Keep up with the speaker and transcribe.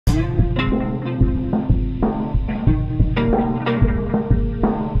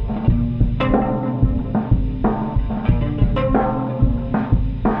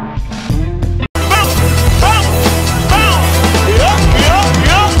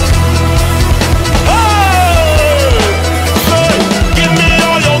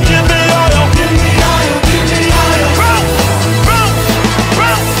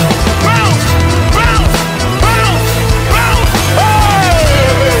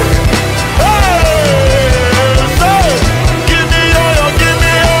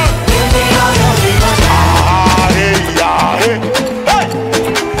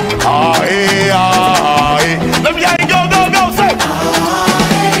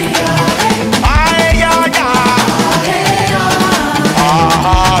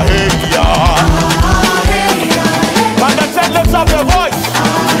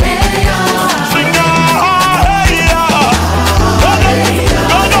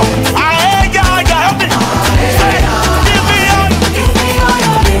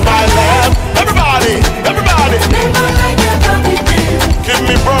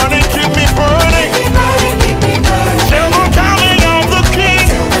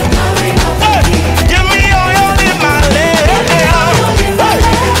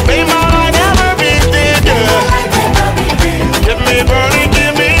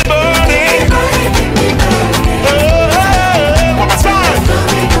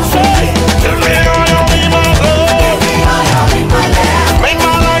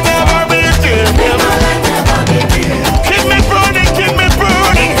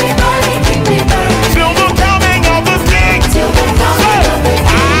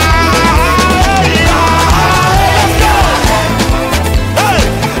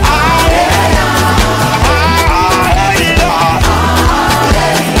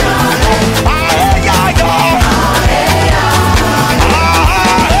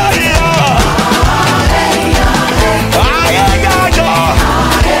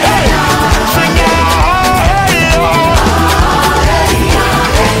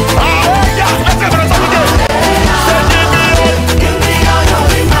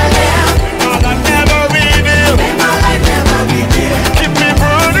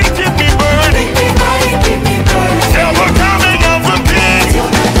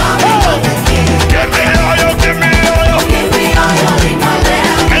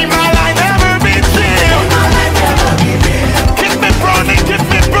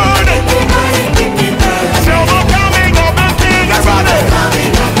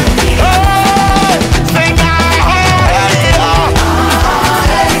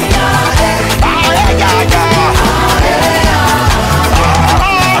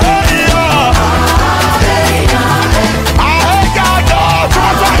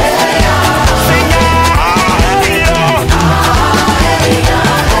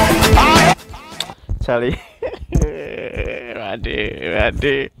Charlie.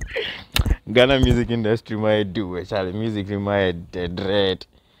 Rade. Ghana music industry my do Charlie music in my dread.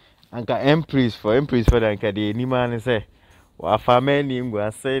 Anka Empress for the anka the ni man say wa fame ni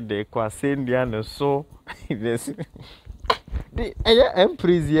ngwa say de kwase ndia no so this the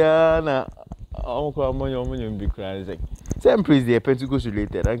Empress ya na onko amonyo bi kran say Empress the Pentecost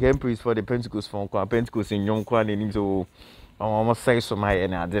related anka Empress for the Pentecost for Pentecost in yon kwa ni so almost say so my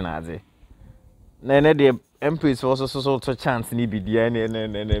na ade na the Empress also so to chance ni bidia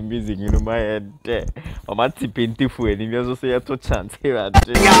na music you know my head o ma ti pentifu ni mi so say to chance here at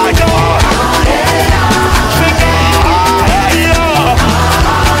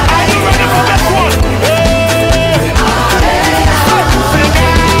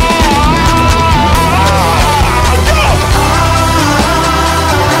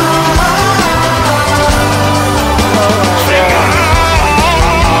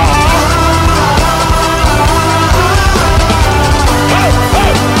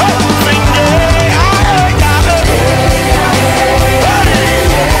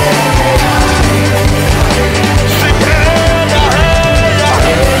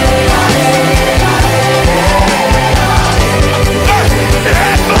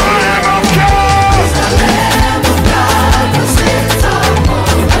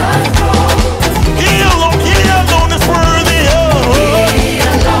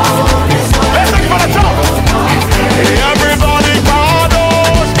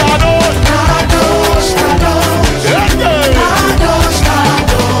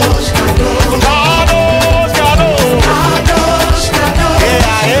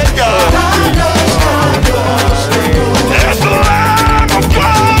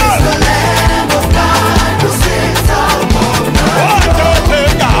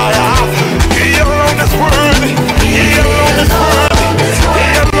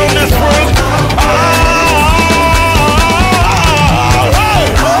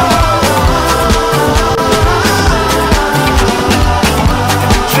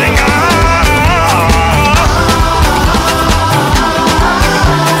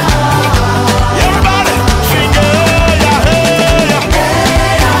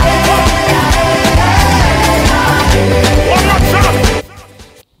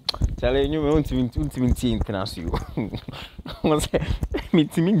ultimate international. Was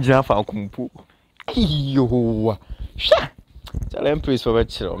meeting Jaffa Kumpu. Yo, sha. Tell Empress for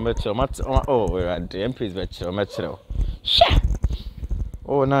Metro. Oh, we're at the Empress Metro. Sha.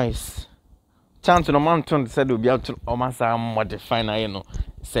 Oh, nice. Chant on a mountain said we'll be out to Omasa modify, you know.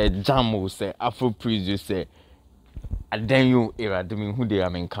 Said Jamo, say Afro Priest, say, and then you era doing who they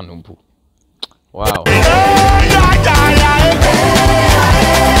are in Kanumpu. Wow. Yeah.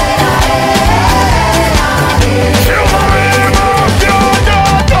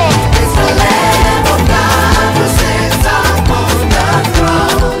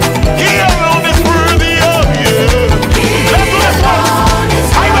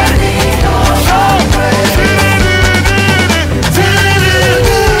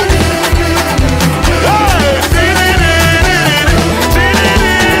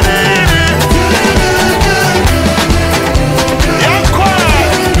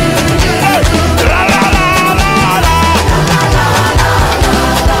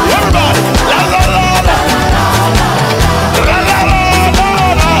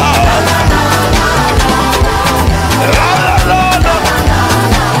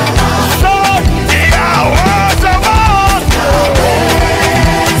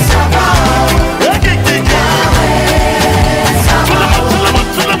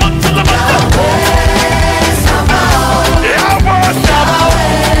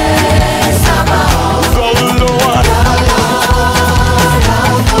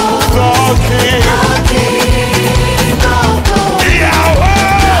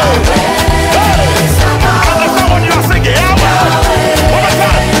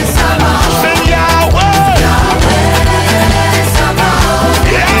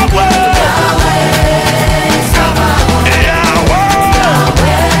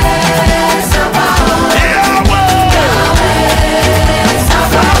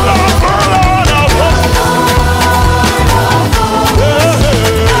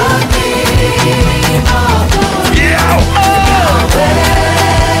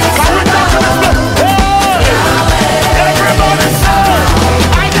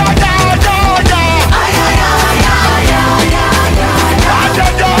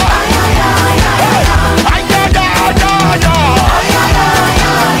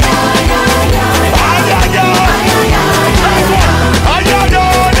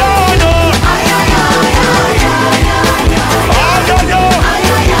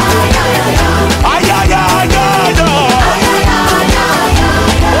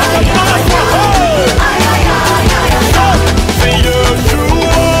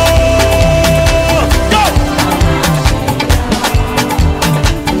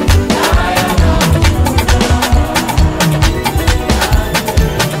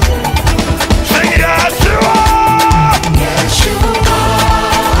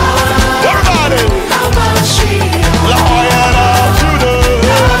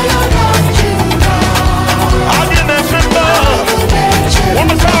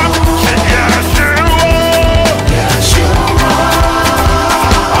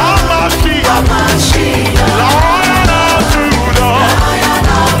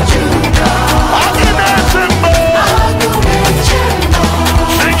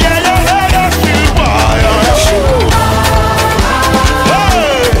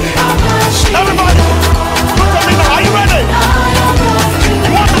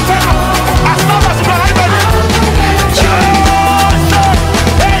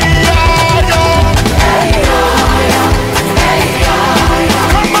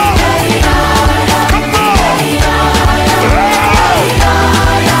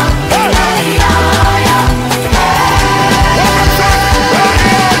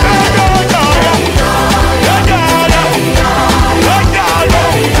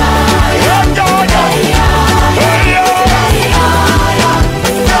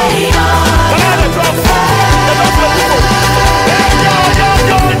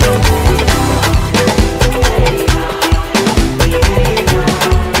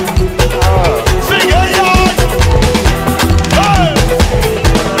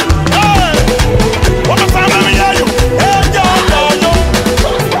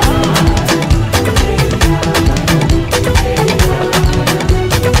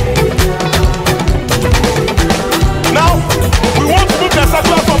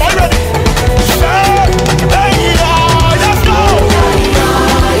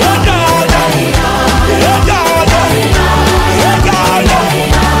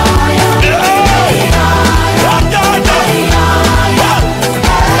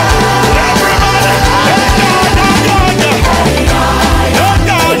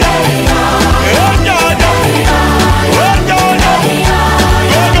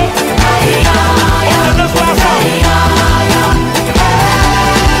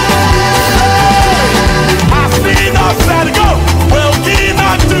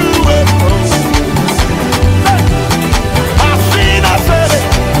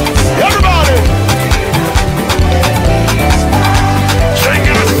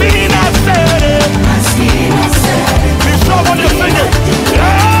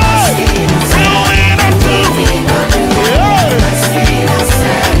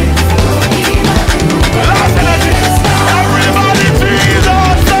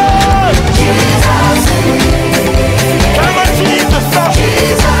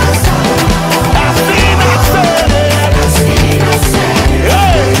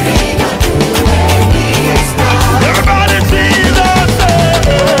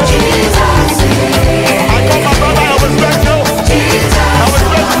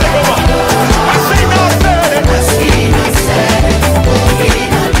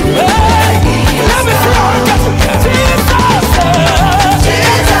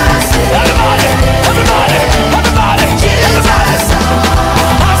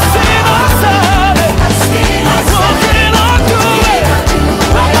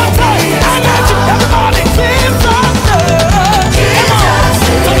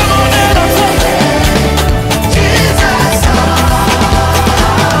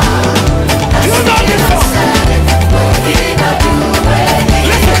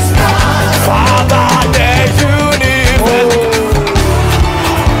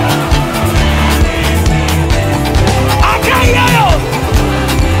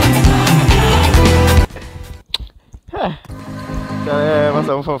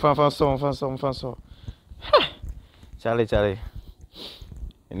 fan so. Charlie.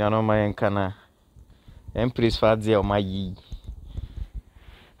 You know my enkana. Empress Fadzie or my ye.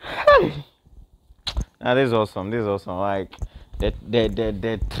 Now this is awesome. Like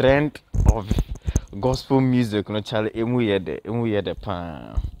the trend of gospel music, no Charlie, emu yede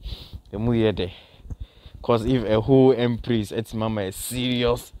pan. Cause if a whole empress, it's mama a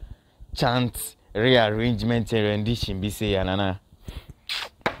serious chant rearrangement and rendition be say anana.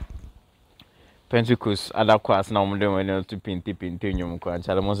 Pentecost other class now modern when to pin nyum ko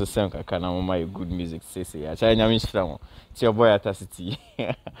anchale mo se kaka na mo good music say. Acha nyame shira mo. Ti your boy Atasity.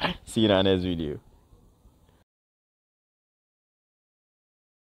 See you in the next video.